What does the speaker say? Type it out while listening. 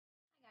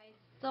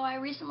So I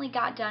recently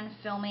got done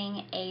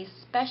filming a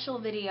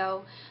special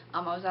video.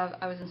 I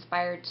was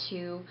inspired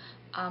to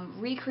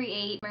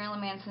recreate Marilyn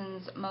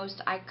Manson's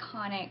most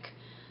iconic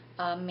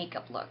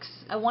makeup looks.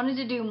 I wanted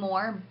to do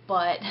more,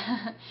 but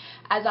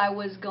as I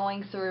was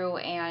going through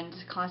and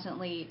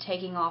constantly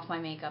taking off my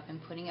makeup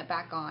and putting it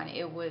back on,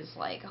 it was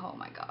like, oh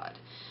my god.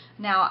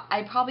 Now,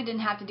 I probably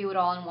didn't have to do it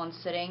all in one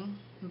sitting,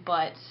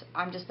 but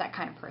I'm just that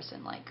kind of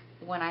person. Like,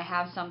 when I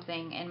have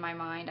something in my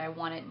mind, I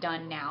want it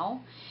done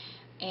now.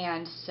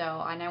 And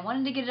I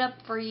wanted to get it up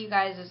for you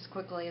guys as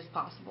quickly as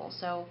possible.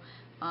 So,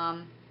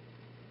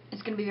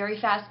 it's going to be very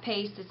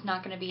fast-paced. It's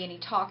not going to be any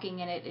talking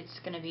in it. It's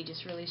going to be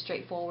just really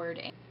straightforward.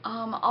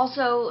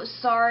 Also,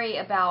 sorry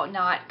about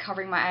not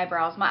covering my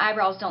eyebrows. My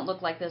eyebrows don't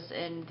look like this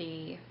in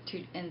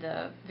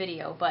the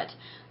video, but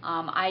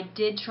I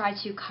did try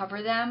to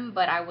cover them,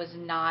 but I was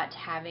not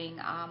having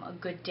a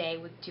good day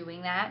with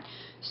doing that.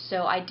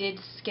 So I did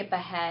skip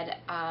ahead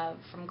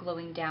from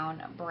gluing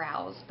down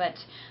brows, but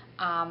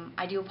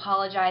I do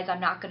apologize.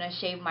 I'm not going to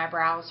shave my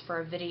brows for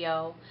a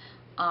video,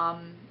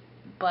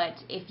 but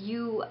if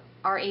you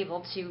are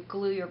able to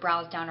glue your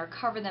brows down or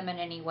cover them in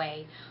any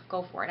way,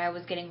 go for it. I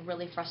was getting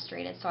really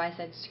frustrated, so I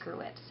said screw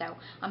it. So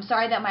I'm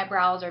sorry that my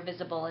brows are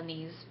visible in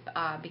these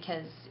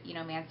because, you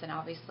know, Manson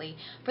obviously,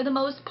 for the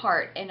most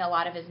part, in a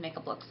lot of his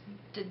makeup looks,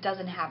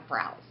 doesn't have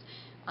brows.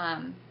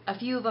 A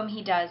few of them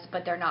he does,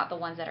 but they're not the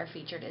ones that are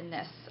featured in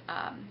this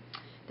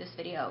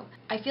video.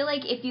 I feel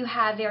like if you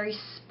have very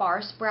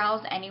sparse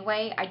brows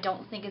anyway, I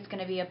don't think it's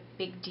going to be a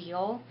big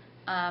deal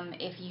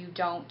if you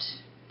don't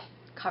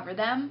cover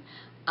them.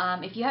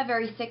 If you have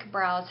very thick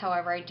brows,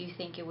 however, I do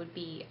think it would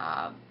be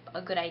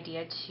a good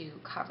idea to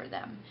cover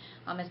them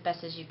as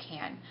best as you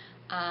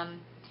can.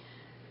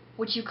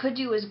 What you could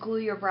do is glue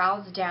your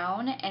brows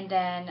down and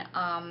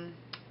then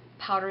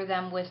powder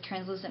them with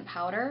translucent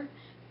powder,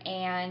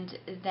 and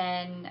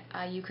then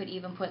you could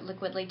even put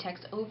liquid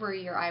latex over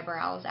your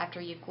eyebrows after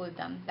you've glued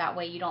them. That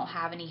way you don't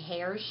have any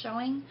hairs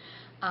showing.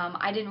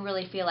 I didn't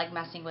really feel like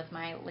messing with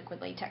my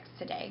liquid latex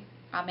today.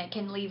 It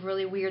can leave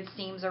really weird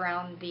seams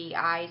around the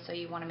eye, so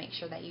you want to make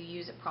sure that you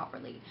use it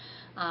properly.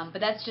 But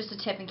that's just a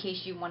tip in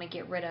case you want to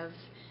get rid of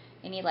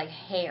any like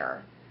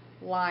hair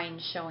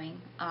lines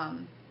showing,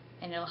 and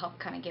it'll help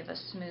kind of give a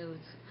smooth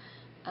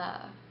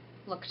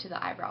look to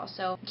the eyebrows.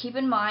 So keep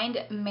in mind,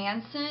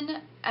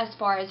 Manson, as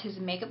far as his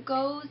makeup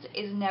goes,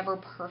 is never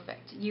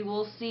perfect. You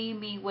will see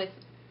me with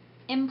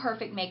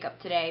imperfect makeup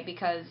today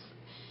because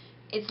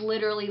it's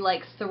literally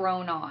like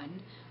thrown on.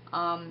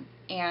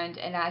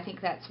 And I think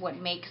that's what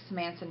makes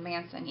Manson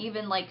Manson.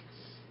 Even like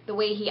the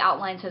way he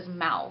outlines his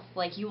mouth,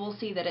 like you will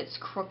see that it's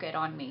crooked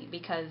on me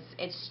because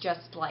it's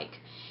just like,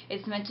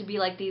 it's meant to be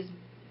like these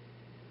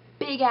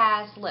big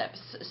ass lips.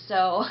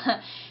 So,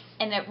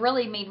 and it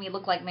really made me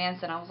look like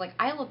Manson. I was like,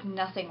 I look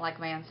nothing like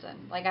Manson.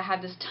 Like, I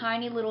have this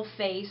tiny little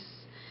face,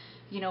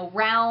 you know,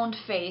 round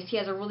face. He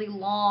has a really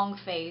long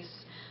face.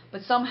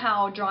 But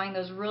somehow drawing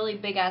those really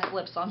big ass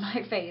lips on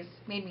my face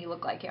made me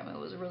look like him. It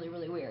was really,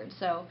 really weird.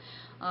 So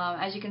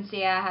as you can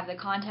see, I have the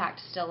contact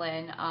still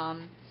in.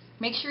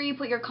 Make sure you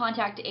put your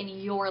contact in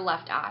your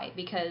left eye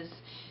because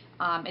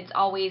it's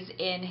always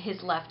in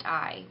his left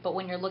eye. But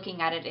when you're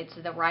looking at it, it's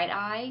the right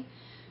eye.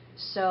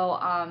 So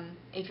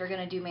if you're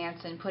going to do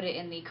Manson, put it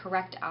in the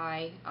correct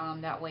eye.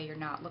 That way you're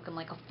not looking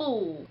like a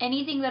fool.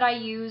 Anything that I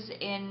use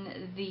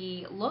in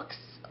the looks,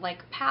 like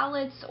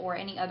palettes or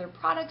any other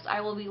products,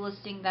 I will be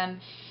listing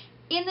them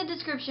in the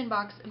description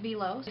box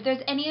below. If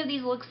there's any of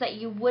these looks that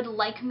you would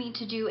like me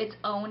to do its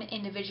own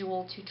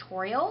individual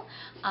tutorial,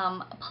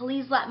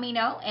 please let me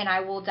know and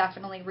I will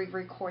definitely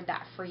re-record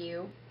that for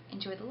you.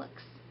 Enjoy the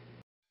looks.